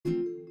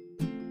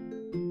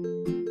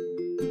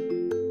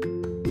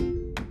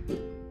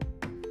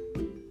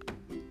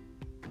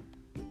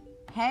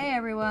Hey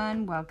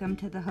everyone, welcome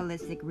to the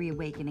Holistic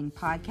Reawakening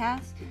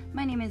Podcast.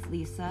 My name is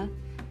Lisa.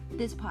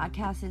 This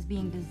podcast is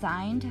being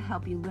designed to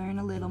help you learn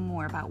a little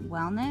more about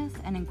wellness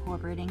and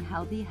incorporating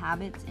healthy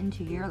habits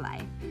into your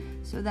life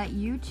so that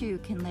you too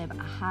can live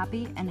a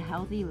happy and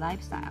healthy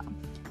lifestyle,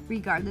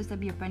 regardless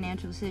of your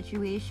financial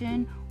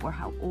situation or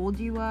how old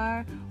you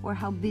are or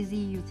how busy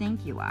you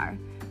think you are.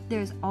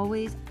 There's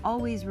always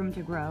room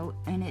to grow,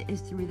 and it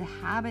is through the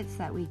habits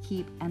that we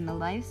keep and the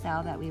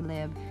lifestyle that we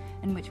live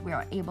in which we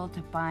are able to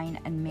find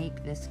and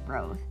make this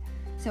growth.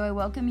 So I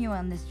welcome you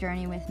on this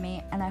journey with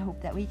me, and I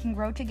hope that we can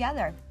grow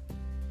together.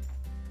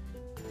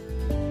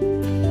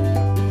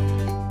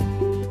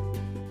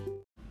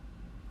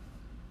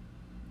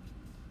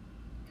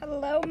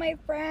 Hello, my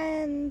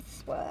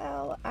friends.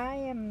 Well, I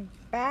am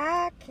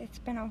back. It's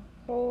been a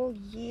whole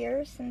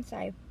year since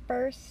I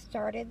first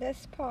started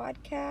this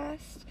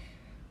podcast.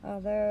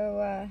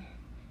 Although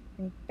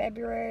in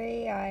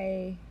February,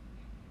 I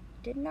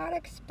did not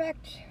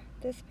expect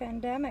this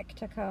pandemic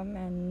to come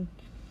and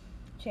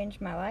change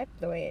my life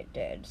the way it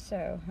did.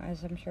 So,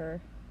 as I'm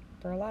sure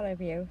for a lot of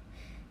you,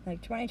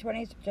 2020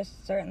 has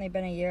just certainly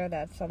been a year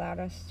that's allowed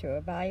us to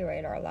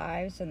evaluate our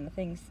lives and the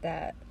things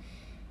that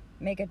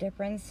make a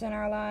difference in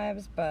our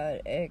lives,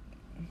 but it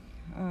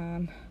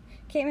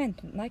came in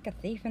like a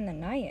thief in the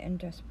night and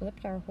just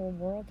flipped our whole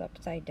world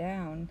upside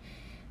down.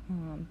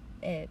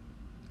 It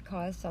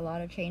caused a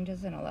lot of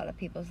changes in a lot of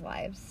people's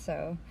lives,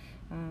 so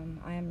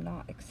I am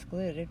not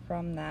excluded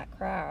from that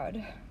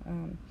crowd.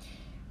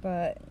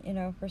 But,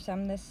 for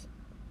some, this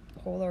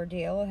whole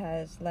ordeal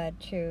has led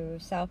to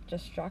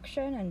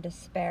self-destruction and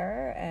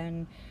despair,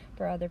 and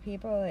for other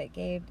people, it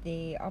gave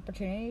the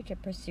opportunity to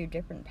pursue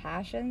different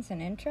passions and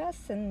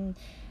interests. And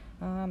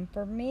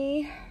for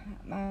me,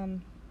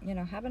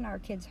 having our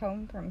kids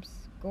home from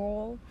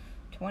school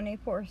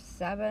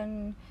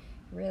 24/7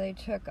 really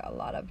took a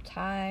lot of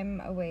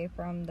time away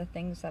from the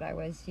things that I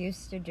was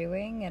used to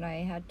doing, and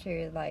I had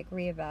to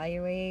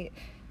reevaluate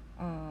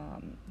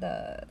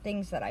the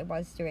things that I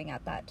was doing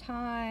at that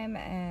time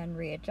and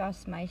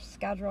readjust my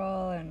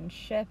schedule and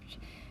shift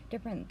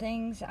different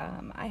things.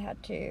 I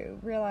had to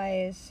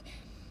realize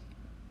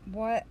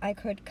what I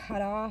could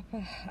cut off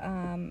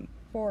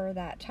for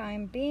that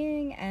time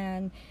being,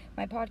 and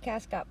my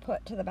podcast got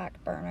put to the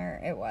back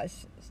burner.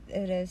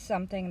 It is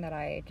something that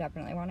I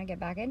definitely want to get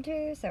back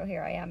into, so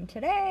here I am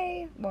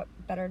today. What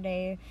better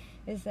day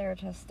is there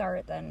to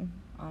start than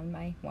on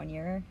my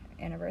 1-year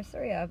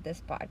anniversary of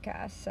this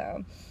podcast?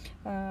 So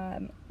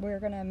we're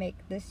gonna make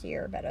this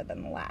year better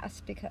than the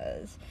last,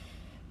 because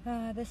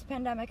this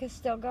pandemic is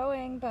still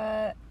going,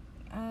 but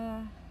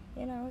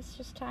it's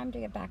just time to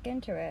get back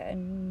into it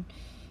and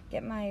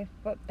get my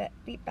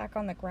feet back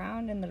on the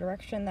ground in the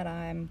direction that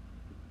I'm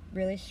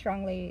really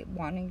strongly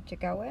wanting to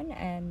go in,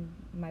 and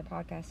my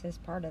podcast is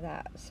part of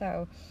that.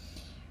 So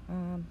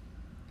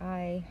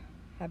I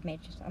have made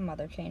some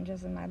other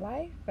changes in my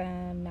life,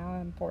 and now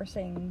I'm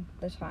forcing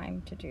the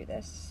time to do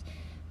this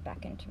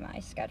back into my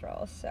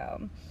schedule.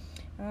 So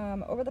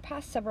over the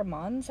past several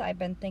months, I've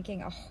been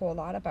thinking a whole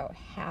lot about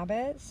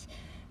habits,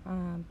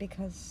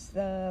 because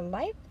the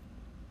life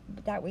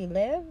that we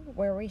live,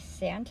 where we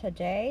stand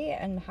today,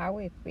 and how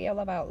we feel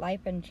about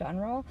life in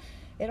general,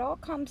 it all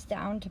comes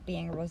down to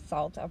being a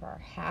result of our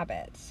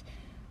habits.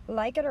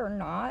 Like it or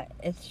not,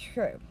 it's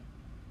true.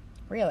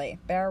 Really,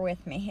 bear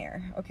with me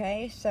here,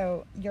 okay?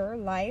 So your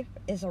life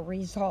is a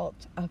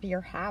result of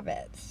your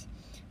habits.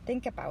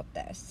 Think about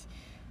this.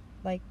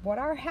 What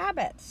are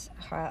habits?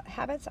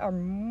 Habits are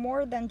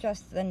more than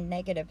just the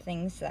negative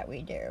things that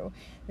we do.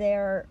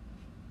 They're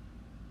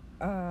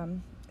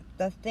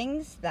the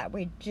things that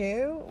we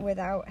do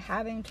without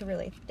having to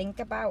really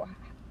think about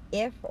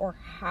if or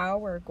how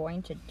we're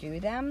going to do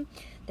them.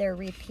 They're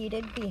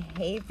repeated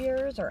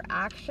behaviors or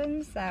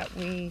actions that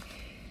we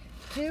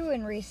do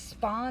in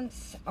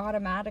response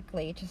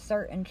automatically to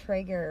certain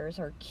triggers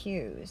or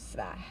cues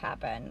that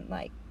happen.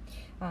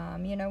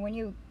 When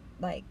you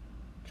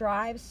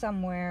drive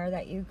somewhere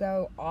that you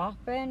go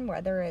often,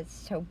 whether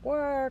it's to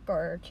work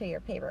or to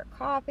your favorite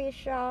coffee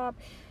shop,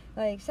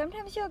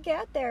 sometimes you'll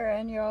get there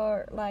and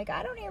you're I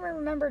don't even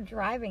remember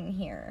driving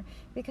here,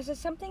 because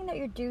it's something that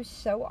you do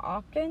so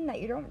often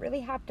that you don't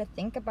really have to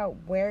think about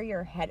where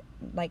your head,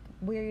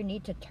 where you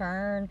need to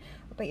turn,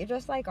 but you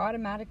just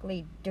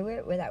automatically do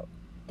it without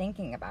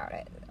thinking about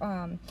it.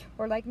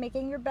 Or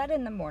making your bed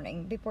in the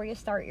morning before you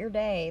start your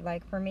day.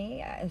 For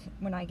me,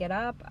 when I get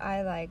up,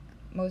 I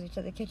mosey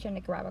to the kitchen to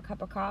grab a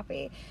cup of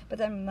coffee, but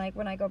then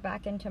when I go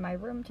back into my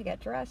room to get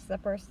dressed, the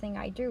first thing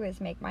I do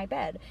is make my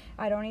bed.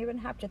 I don't even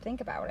have to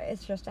think about it.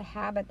 It's just a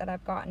habit that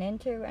I've gotten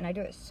into, and I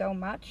do it so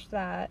much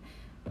that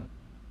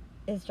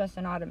it's just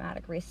an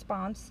automatic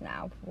response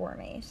now for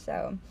me.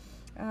 So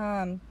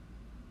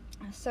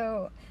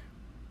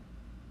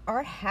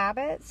our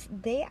habits,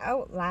 they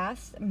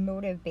outlast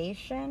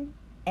motivation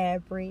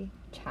every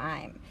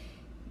time.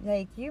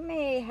 You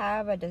may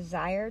have a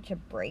desire to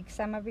break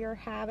some of your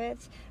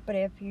habits, but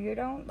if you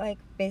don't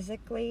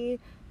physically,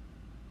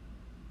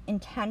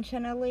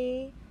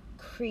 intentionally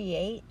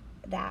create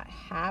that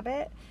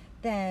habit,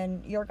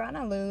 then you're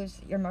gonna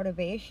lose your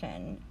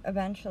motivation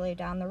eventually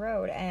down the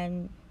road,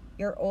 and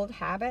your old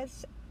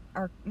habits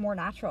are more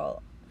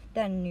natural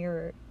than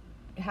your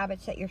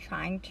habits that you're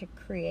trying to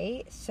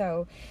create.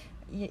 So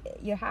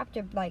you have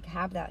to like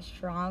have that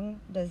strong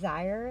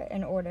desire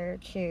in order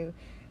to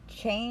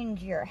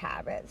change your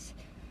habits.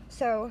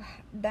 So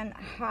then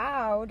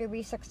how do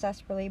we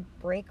successfully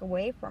break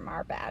away from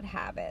our bad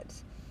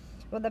habits?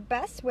 Well, the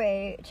best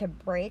way to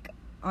break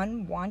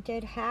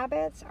unwanted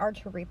habits are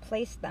to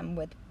replace them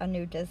with a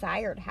new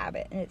desired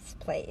habit in its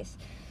place.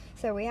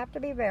 So we have to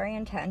be very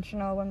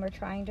intentional when we're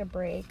trying to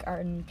break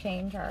and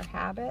change our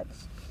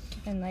habits.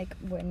 And like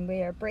when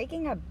we are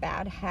breaking a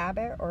bad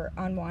habit or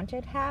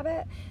unwanted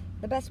habit,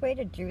 the best way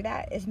to do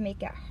that is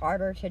make it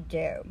harder to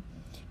do.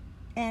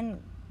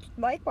 And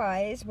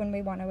likewise, when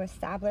we want to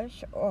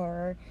establish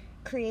or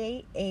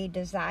create a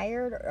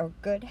desired or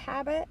good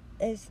habit,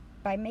 is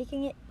by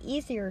making it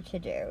easier to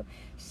do.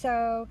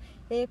 So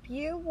if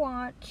you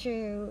want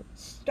to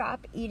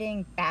stop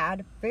eating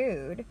bad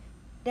food,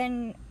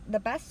 then the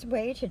best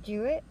way to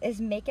do it is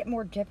make it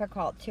more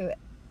difficult to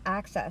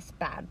access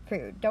bad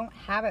food. Don't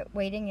have it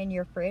waiting in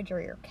your fridge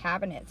or your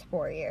cabinets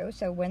for you,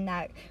 so when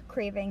that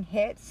craving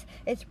hits,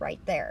 it's right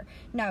there.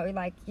 No,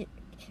 like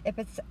if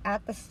it's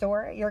at the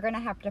store, you're gonna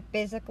have to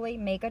physically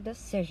make a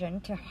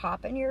decision to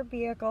hop in your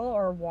vehicle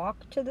or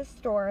walk to the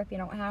store if you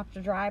don't have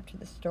to drive to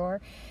the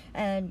store,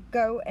 and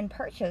go and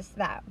purchase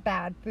that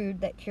bad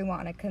food that you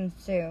want to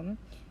consume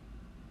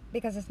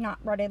because it's not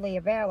readily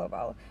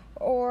available.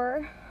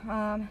 Or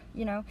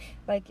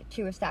like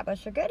to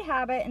establish a good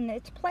habit in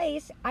its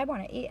place, I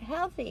want to eat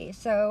healthy,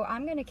 so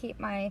I'm going to keep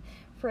my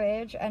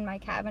fridge and my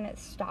cabinet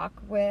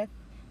stocked with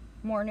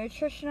more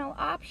nutritional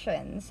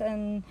options,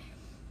 and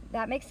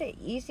that makes it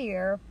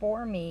easier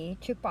for me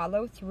to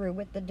follow through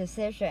with the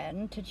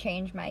decision to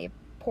change my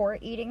poor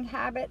eating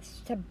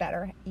habits to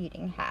better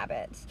eating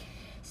habits.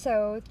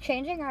 So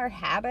changing our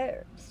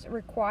habits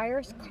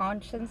requires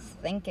conscious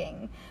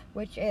thinking,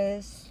 which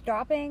is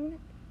stopping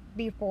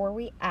before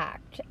we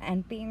act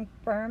and being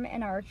firm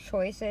in our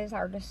choices,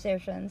 our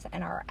decisions,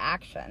 and our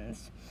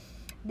actions.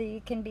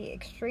 They can be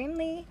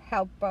extremely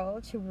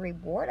helpful to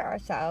reward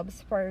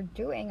ourselves for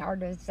doing our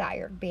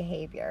desired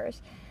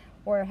behaviors,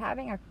 or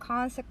having a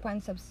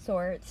consequence of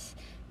sorts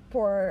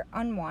for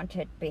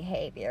unwanted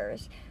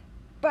behaviors.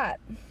 But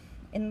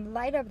in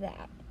light of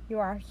that, you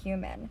are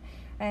human,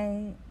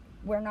 and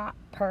we're not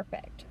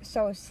perfect.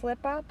 So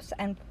slip-ups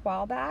and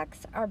fallbacks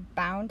are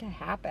bound to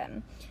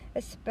happen,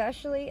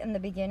 especially in the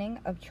beginning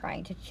of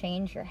trying to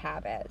change your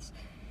habits.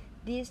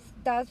 This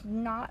does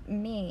not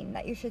mean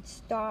that you should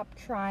stop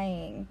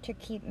trying to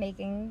keep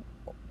making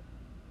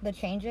the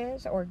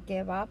changes or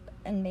give up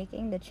in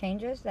making the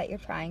changes that you're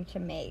trying to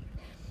make.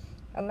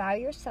 Allow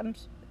yourself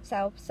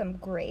some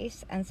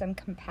grace and some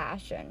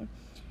compassion.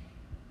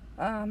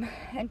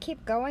 And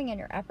keep going in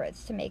your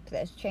efforts to make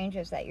those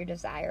changes that you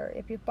desire.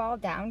 If you fall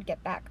down,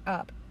 get back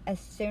up as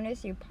soon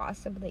as you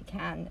possibly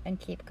can and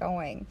keep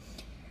going.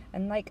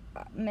 And like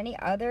many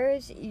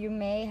others, you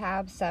may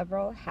have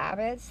several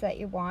habits that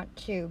you want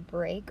to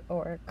break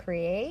or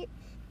create.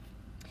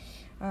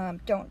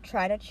 Don't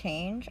try to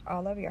change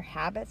all of your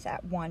habits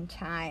at one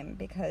time,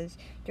 because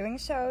doing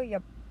so,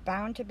 you're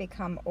bound to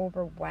become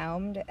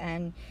overwhelmed,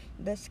 and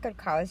this could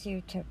cause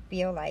you to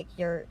feel like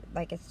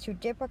it's too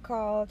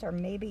difficult, or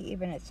maybe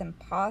even it's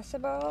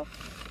impossible.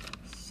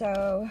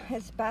 So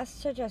it's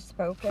best to just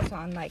focus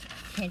on like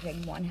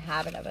changing one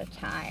habit at a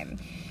time,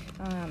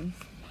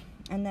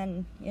 and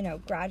then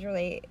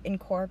gradually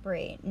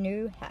incorporate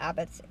new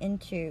habits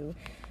into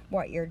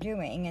what you're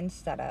doing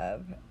instead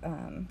of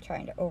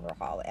trying to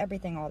overhaul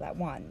everything all at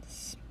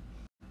once.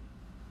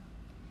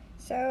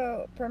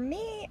 So for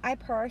me, I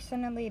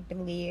personally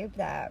believe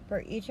that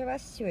for each of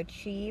us to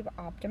achieve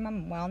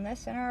optimum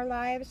wellness in our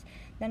lives,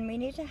 then we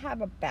need to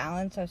have a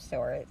balance of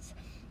sorts.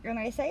 And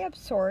I say of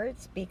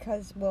sorts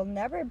because we'll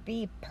never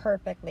be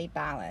perfectly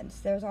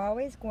balanced. There's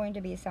always going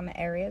to be some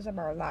areas of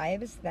our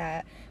lives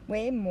that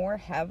weigh more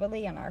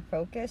heavily in our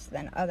focus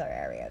than other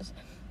areas.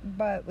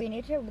 But we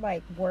need to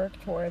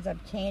work towards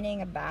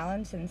obtaining a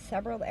balance in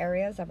several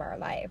areas of our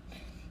life.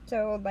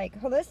 So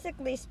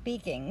holistically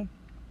speaking,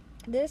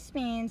 this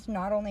means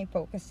not only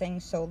focusing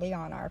solely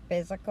on our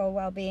physical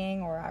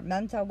well-being or our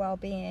mental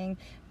well-being,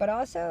 but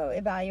also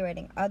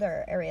evaluating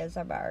other areas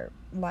of our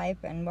life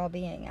and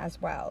well-being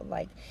as well.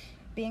 Like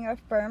being a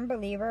firm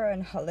believer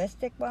in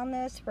holistic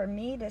wellness, for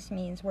me, this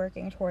means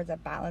working towards a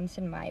balance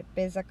in my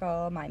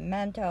physical, my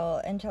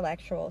mental,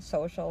 intellectual,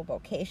 social,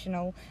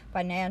 vocational,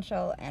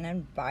 financial, and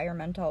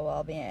environmental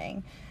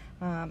well-being.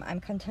 I'm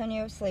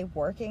continuously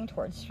working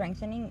towards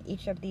strengthening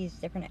each of these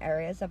different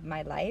areas of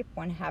my life,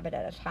 one habit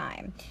at a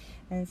time.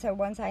 And so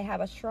once I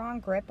have a strong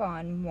grip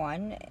on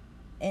one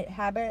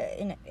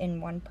habit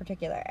in one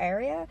particular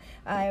area,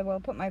 I will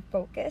put my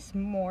focus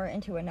more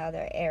into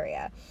another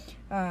area.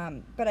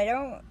 But I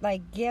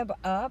don't give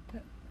up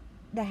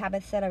the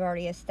habits that I've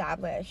already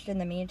established in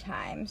the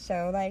meantime.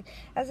 So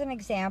as an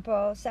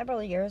example,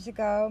 several years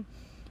ago,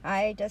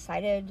 I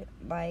decided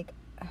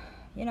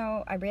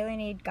I really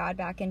need God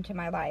back into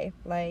my life.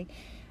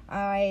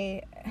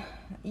 I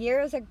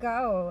years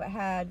ago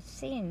had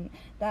seen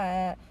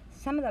that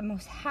some of the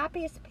most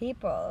happiest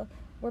people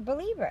were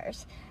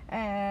believers,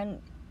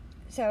 and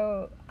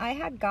so I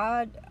had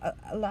God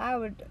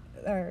allowed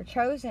or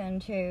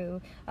chosen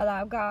to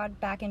allow God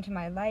back into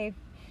my life.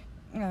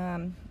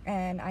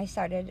 And I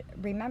started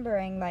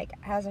remembering, like,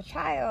 as a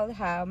child,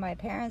 how my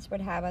parents would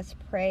have us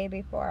pray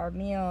before our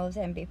meals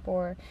and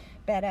before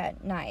bed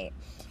at night.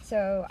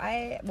 So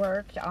I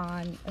worked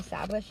on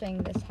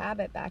establishing this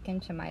habit back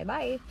into my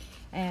life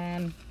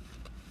and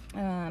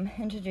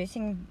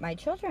introducing my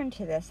children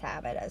to this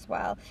habit as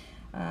well.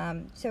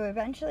 So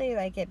eventually,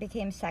 like, it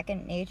became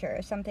second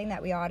nature, something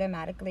that we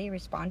automatically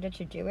responded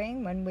to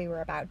doing when we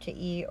were about to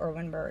eat or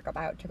when we were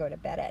about to go to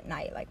bed at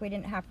night. Like, we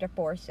didn't have to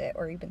force it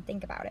or even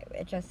think about it.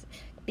 It just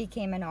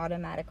became an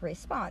automatic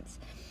response.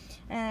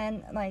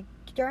 And, like,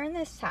 during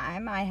this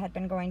time, I had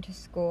been going to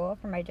school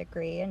for my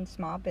degree in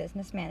small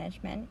business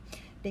management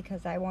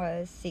because I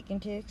was seeking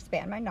to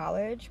expand my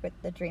knowledge with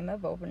the dream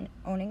of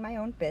owning my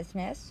own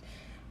business.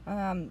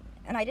 And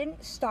I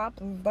didn't stop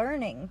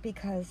learning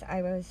because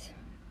I was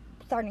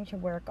starting to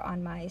work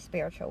on my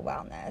spiritual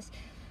wellness.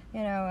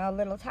 You know, a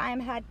little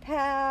time had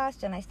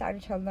passed and I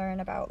started to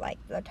learn about, like,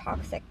 the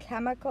toxic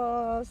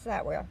chemicals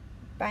that we're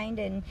find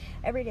in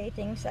everyday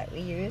things that we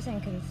use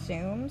and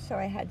consume. So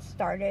I had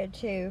started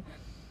to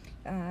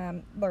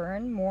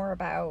learn more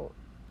about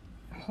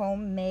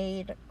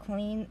homemade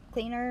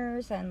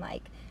cleaners and,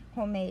 like,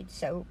 homemade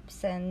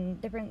soaps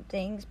and different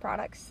things,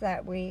 products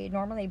that we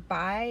normally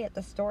buy at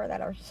the store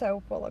that are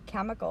so full of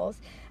chemicals.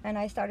 And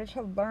I started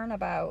to learn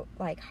about,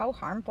 like, how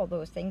harmful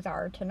those things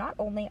are to not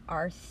only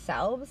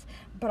ourselves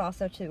but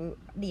also to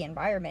the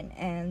environment.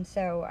 And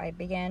so I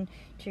began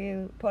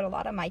to put a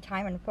lot of my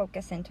time and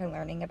focus into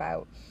learning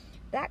about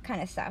that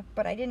kind of stuff.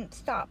 But I didn't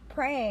stop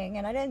praying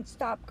and I didn't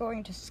stop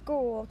going to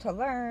school to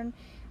learn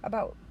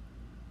about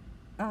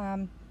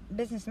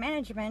business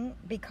management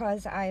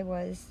because I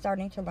was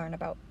starting to learn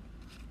about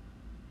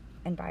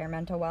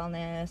environmental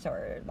wellness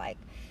or, like,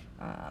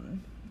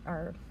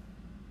 our,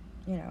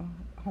 you know,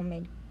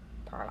 homemade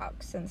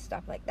products and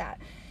stuff like that.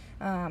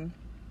 And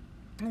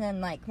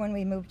then, like, when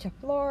we moved to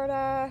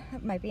Florida,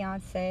 my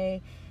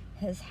fiance,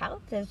 his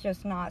health is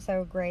just not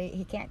so great.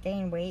 He can't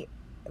gain weight,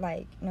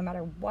 like, no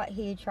matter what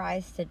he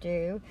tries to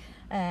do.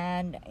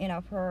 And, you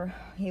know,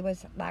 he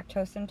was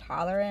lactose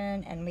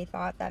intolerant, and we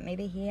thought that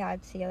maybe he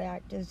had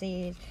celiac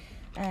disease.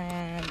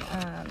 And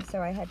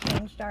so I had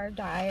changed our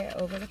diet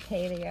over to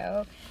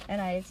paleo,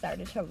 and I had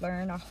started to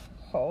learn a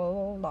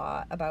whole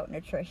lot about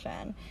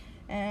nutrition.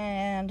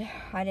 And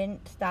I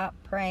didn't stop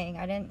praying.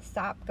 I didn't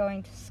stop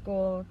going to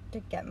school to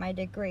get my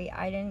degree.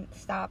 I didn't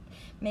stop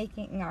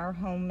making our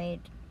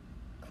homemade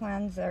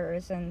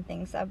cleansers and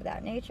things of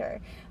that nature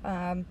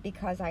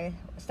because I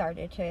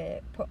started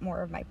to put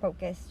more of my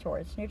focus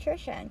towards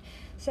nutrition.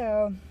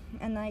 So,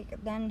 and,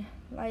 like, then,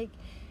 like,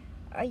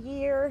 a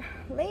year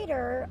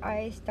later,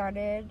 I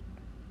started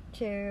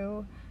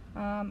to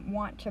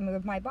want to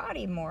move my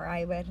body more.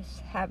 I was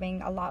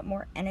having a lot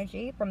more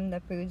energy from the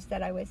foods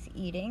that I was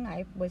eating.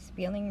 I was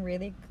feeling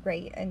really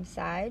great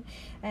inside.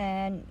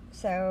 And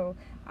so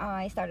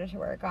I started to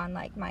work on,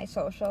 like, my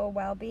social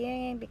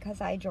well-being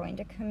because I joined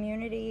a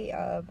community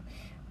of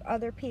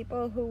other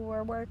people who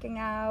were working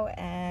out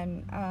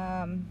and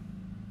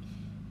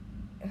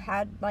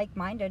had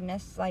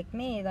like-mindedness like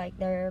me. Like,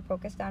 they're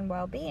focused on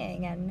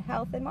well-being and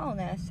health and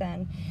wellness.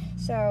 And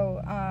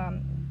so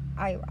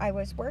I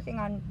was working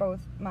on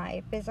both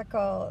my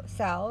physical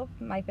self,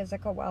 my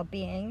physical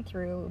well-being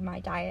through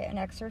my diet and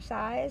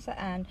exercise,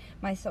 and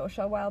my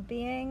social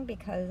well-being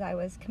because I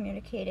was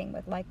communicating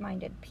with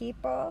like-minded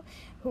people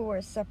who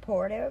were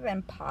supportive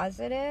and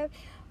positive.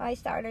 I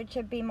started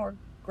to be more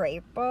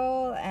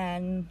grateful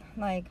and,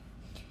 like,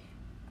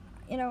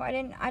 you know, I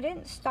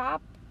didn't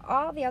stop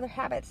all the other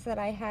habits that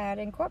I had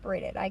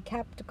incorporated. I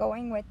kept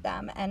going with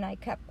them, and I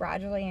kept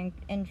gradually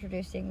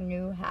introducing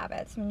new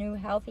habits, new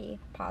healthy,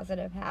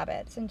 positive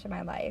habits into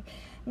my life.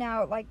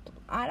 Now, like,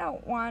 I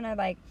don't want to,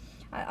 like,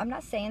 I'm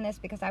not saying this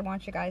because I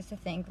want you guys to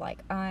think, like,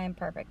 I'm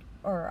perfect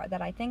or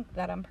that I think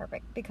that I'm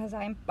perfect, because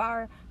I'm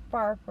far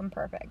from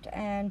perfect.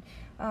 And,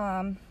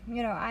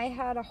 you know, I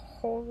had a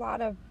whole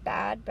lot of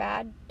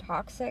bad,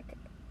 toxic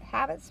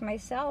habits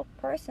myself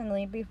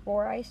personally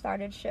before I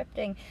started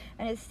shifting,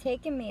 and it's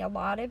taken me a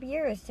lot of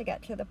years to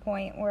get to the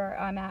point where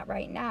I'm at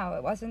right now.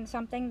 It wasn't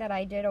something that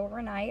I did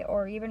overnight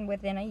or even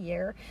within a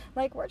year.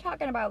 Like, we're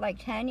talking about, like,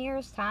 10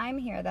 years time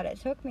here that it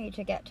took me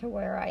to get to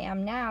where I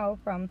am now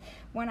from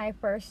when I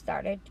first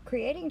started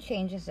creating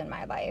changes in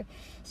my life.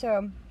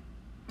 So,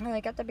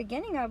 like, at the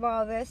beginning of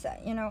all this,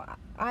 you know,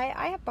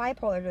 I have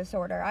bipolar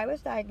disorder. I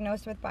was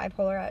diagnosed with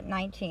bipolar at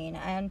 19,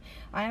 and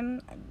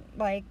I'm,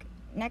 like,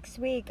 next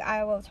week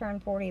I will turn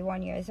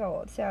 41 years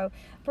old. So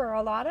for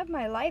a lot of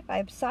my life,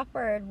 I've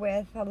suffered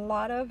with a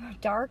lot of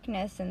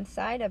darkness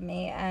inside of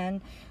me,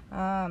 and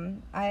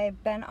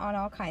I've been on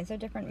all kinds of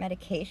different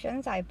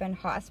medications. I've been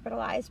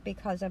hospitalized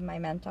because of my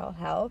mental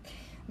health.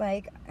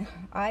 Like,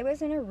 I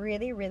was in a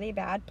really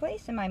bad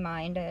place in my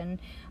mind, and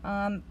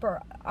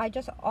I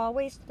just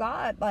always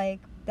thought,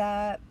 like,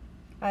 that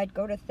I'd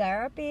go to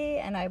therapy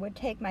and I would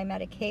take my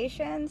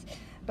medications,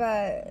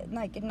 but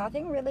like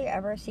nothing really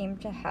ever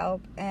seemed to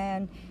help.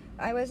 And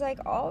I was like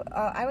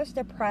I was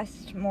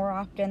depressed more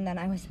often than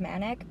I was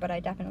manic, but I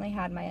definitely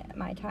had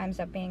my times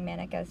of being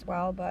manic as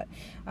well. But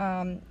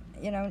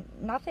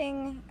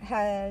nothing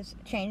has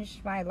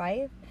changed my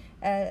life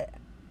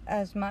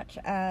as much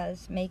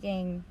as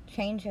making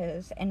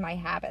changes in my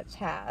habits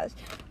has.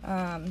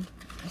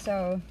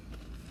 So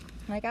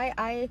like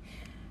I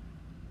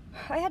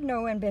had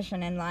no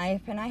ambition in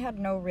life, and I had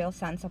no real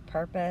sense of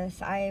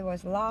purpose. I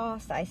was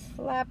lost. I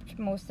slept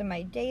most of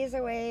my days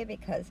away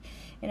because,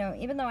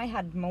 even though I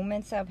had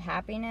moments of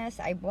happiness,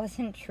 I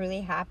wasn't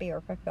truly happy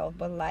or fulfilled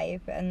with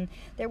life. And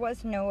there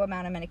was no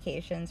amount of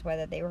medications,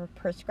 whether they were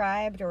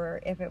prescribed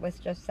or if it was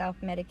just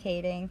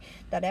self-medicating,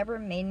 that ever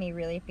made me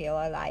really feel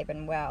alive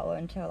and well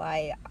until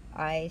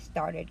I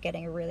started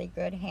getting a really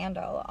good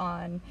handle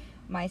on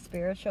my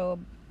spiritual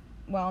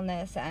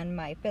wellness and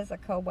my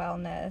physical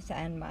wellness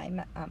and my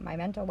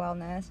mental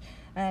wellness.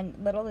 And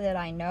little did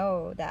I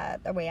know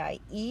that the way I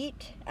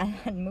eat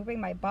and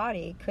moving my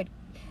body could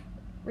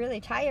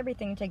really tie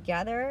everything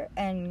together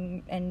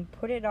and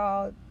put it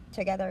all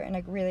together in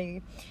a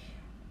really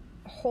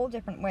whole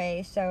different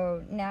way.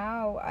 So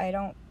now I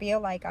don't feel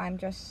like I'm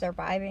just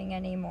surviving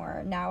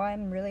anymore. Now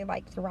I'm really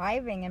like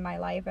thriving in my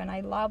life, and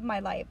I love my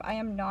life. I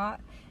am not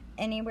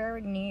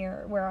anywhere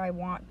near where I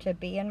want to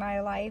be in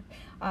my life.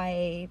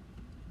 I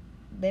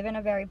live in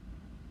a very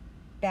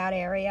bad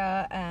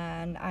area,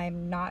 and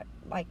I'm not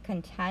like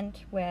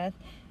content with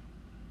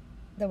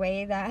the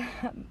way that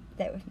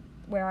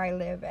where I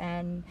live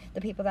and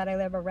the people that I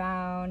live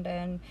around.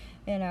 And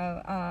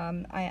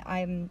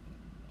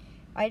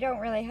I don't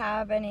really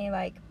have any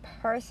like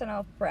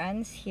personal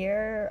friends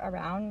here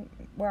around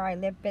where I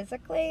live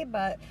physically,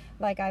 but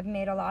like I've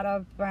made a lot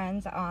of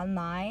friends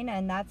online,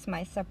 and that's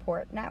my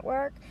support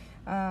network.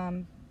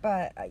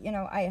 But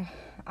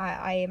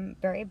I am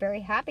very,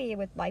 very happy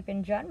with life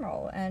in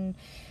general, and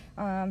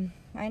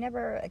I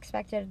never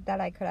expected that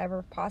I could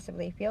ever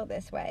possibly feel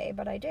this way,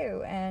 but I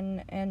do.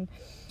 And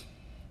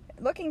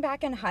looking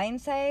back in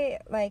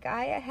hindsight, like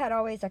I had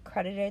always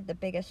accredited the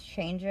biggest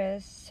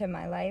changes to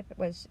my life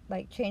was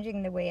like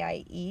changing the way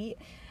I eat.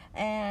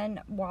 And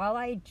while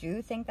I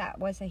do think that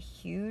was a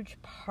huge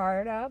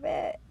part of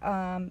it,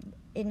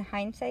 in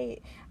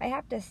hindsight, I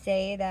have to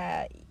say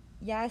that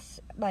yes,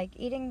 like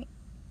eating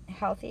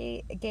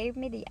healthy gave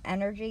me the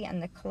energy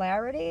and the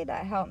clarity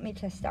that helped me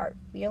to start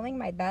feeling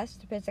my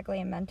best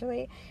physically and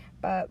mentally.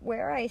 But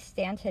where I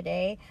stand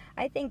today,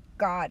 I thank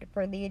God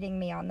for leading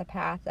me on the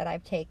path that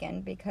I've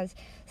taken, because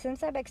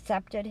since I've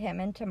accepted Him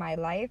into my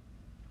life,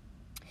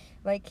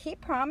 like He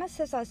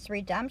promises us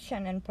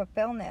redemption and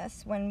fulfillment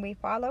when we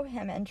follow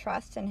Him and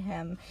trust in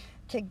Him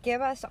to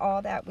give us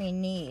all that we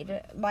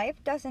need.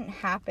 Life doesn't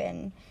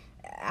happen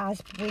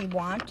as we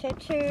want it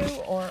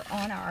to or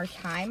on our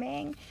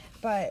timing,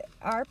 but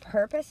our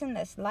purpose in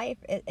this life,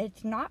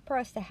 it's not for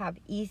us to have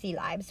easy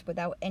lives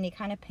without any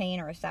kind of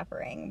pain or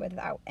suffering,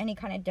 without any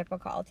kind of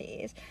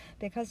difficulties,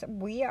 because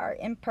we are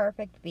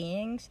imperfect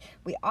beings.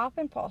 We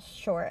often fall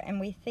short and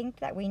we think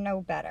that we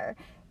know better.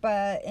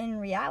 But in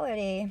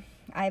reality,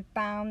 I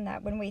found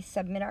that when we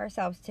submit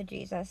ourselves to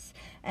Jesus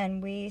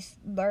and we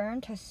learn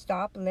to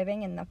stop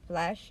living in the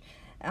flesh,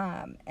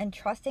 and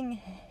trusting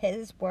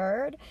His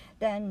word,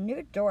 then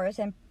new doors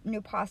and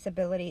new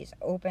possibilities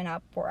open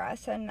up for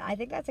us. And I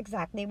think that's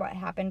exactly what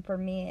happened for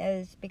me,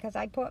 is because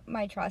I put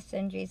my trust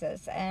in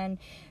Jesus, and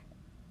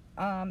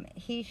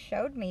He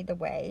showed me the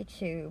way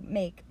to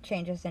make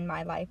changes in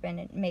my life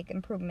and make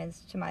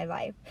improvements to my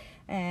life.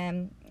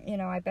 And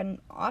I've been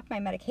off my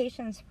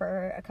medications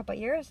for a couple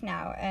years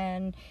now,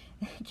 and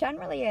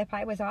generally if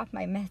I was off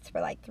my meds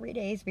for like 3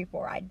 days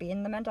before, I'd be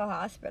in the mental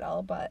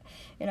hospital. But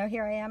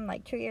here I am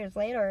like 2 years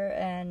later,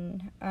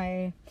 and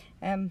I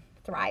am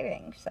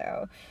thriving.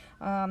 So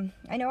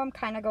I know I'm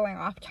kind of going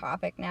off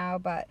topic now,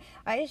 but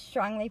I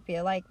strongly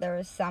feel like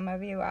there's some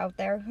of you out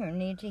there who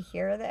need to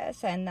hear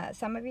this, and that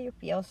some of you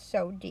feel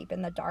so deep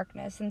in the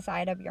darkness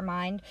inside of your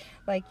mind,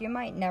 like you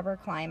might never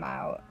climb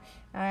out.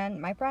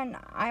 And my friend,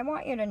 I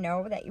want you to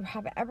know that you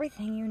have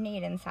everything you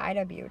need inside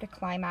of you to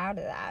climb out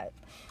of that.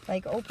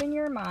 Like, open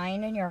your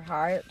mind and your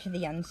heart to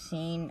the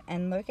unseen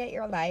and look at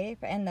your life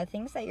and the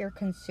things that you're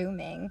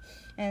consuming.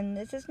 And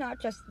this is not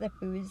just the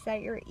foods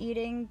that you're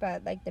eating,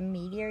 but like the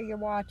media you're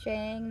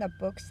watching, the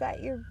books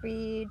that you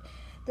read,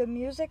 the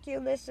music you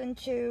listen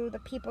to, the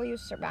people you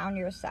surround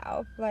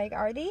yourself. Like,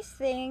 are these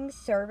things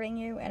serving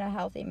you in a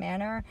healthy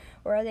manner,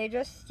 or are they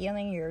just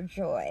stealing your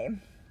joy?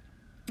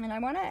 And I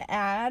want to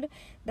add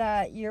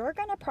that you're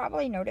going to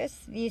probably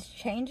notice these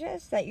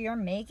changes that you're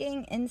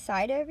making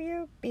inside of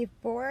you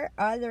before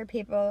other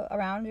people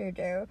around you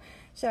do.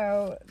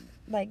 So,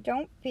 like,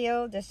 don't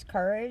feel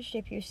discouraged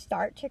if you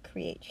start to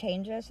create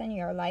changes in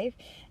your life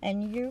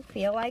and you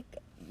feel like,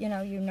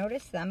 you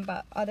notice them,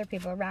 but other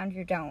people around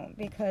you don't.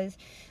 Because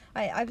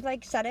I've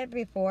like said it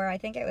before, I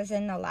think it was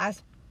in the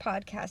last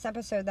podcast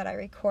episode that I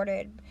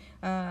recorded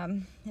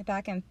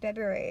back in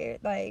February,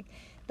 like,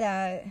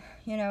 that,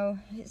 you know,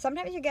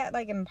 sometimes you get,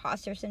 like,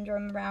 imposter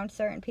syndrome around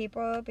certain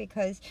people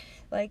because,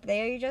 like,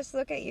 they just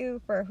look at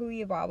you for who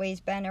you've always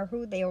been or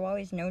who they've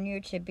always known you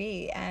to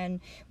be. And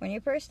when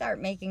you first start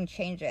making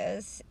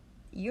changes,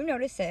 you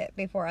notice it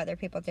before other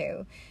people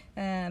do.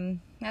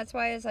 That's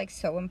why it's, like,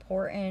 so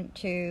important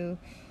to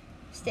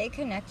stay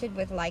connected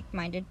with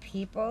like-minded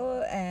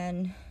people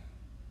and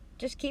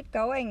just keep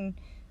going.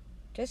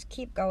 Just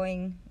keep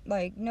going.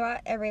 Like,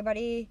 not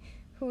everybody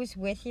who's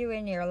with you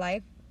in your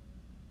life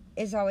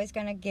is always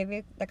going to give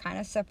you the kind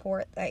of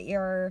support that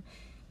you're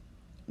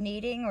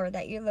needing or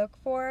that you look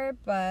for,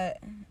 but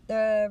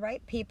the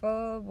right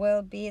people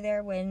will be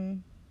there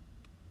when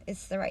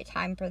it's the right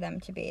time for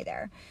them to be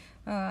there.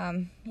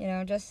 You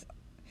know, just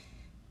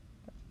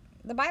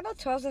the Bible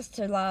tells us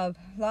to love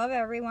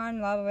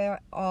everyone, love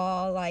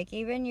all, like,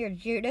 even your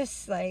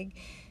Judas, like,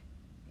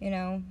 you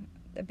know,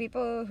 the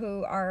people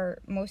who are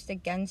most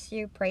against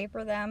you, pray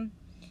for them.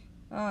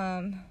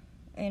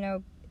 You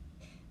know,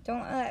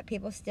 don't let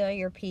people steal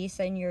your peace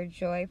and your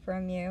joy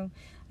from you.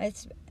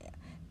 It's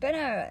been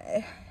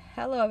a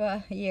hell of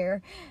a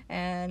year,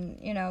 and,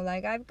 you know,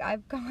 like,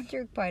 I've gone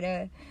through quite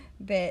a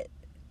bit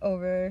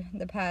over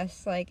the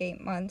past, like,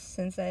 8 months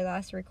since I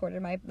last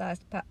recorded my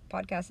last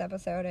podcast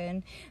episode,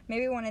 and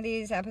maybe one of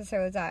these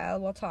episodes I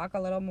will talk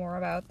a little more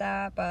about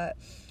that, but,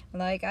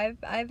 like,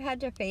 I've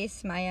had to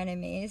face my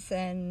enemies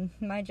and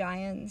my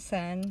giants,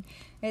 and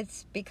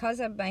it's because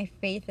of my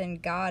faith in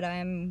God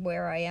I'm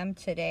where I am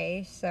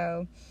today.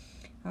 So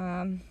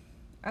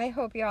I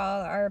hope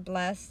y'all are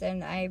blessed,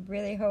 and I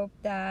really hope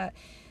that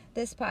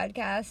this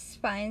podcast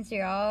finds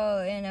you all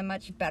in a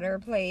much better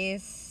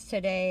place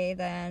today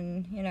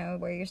than, you know,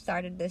 where you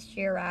started this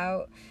year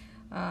out.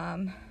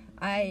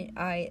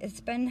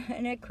 It's been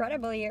an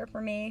incredible year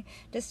for me,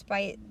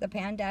 despite the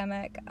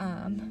pandemic.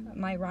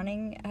 My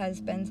running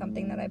has been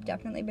something that I've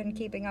definitely been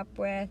keeping up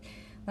with.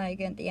 Like,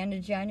 at the end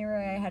of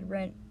January, I had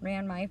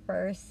ran my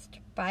first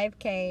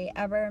 5K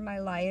ever in my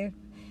life.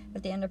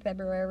 At the end of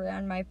February, I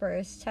ran my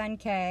first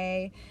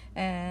 10K,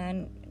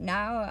 and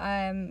now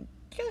I'm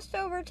just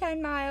over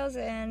 10 miles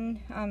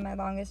in on my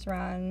longest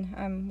run.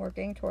 I'm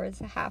working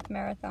towards a half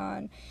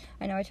marathon.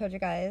 I know I told you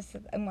guys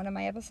in one of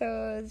my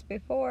episodes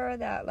before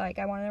that, like,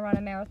 I want to run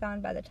a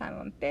marathon by the time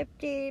I'm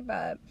 50,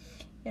 but,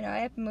 you know, I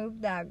have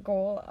moved that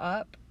goal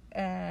up,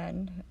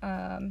 and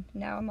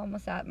now I'm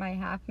almost at my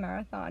half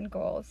marathon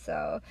goal,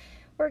 so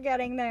we're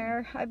getting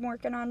there. I'm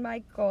working on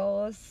my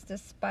goals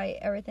despite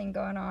everything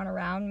going on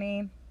around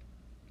me.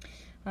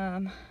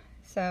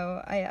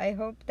 So I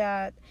hope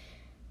that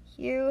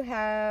you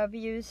have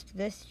used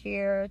this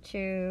year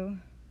to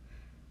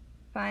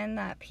find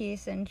that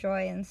peace and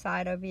joy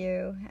inside of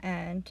you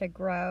and to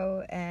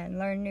grow and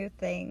learn new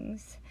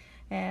things.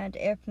 And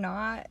if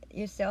not,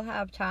 you still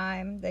have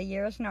time. The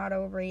year's not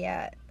over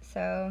yet.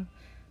 So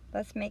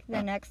let's make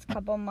the next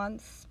couple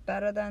months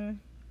better than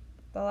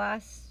the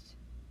last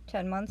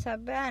 10 months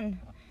have been.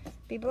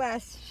 Be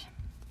blessed.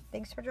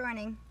 Thanks for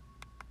joining.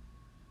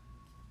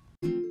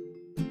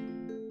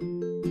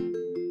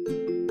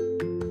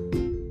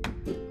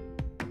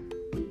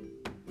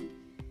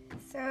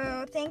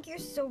 Thank you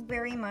so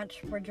very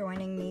much for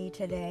joining me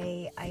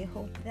today. I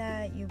hope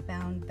that you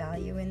found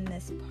value in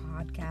this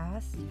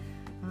podcast.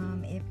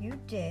 If you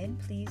did,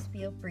 please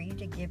feel free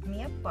to give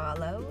me a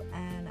follow,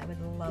 and I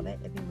would love it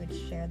if you would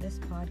share this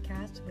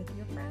podcast with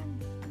your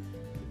friends.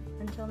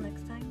 Until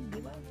next time, be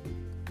well.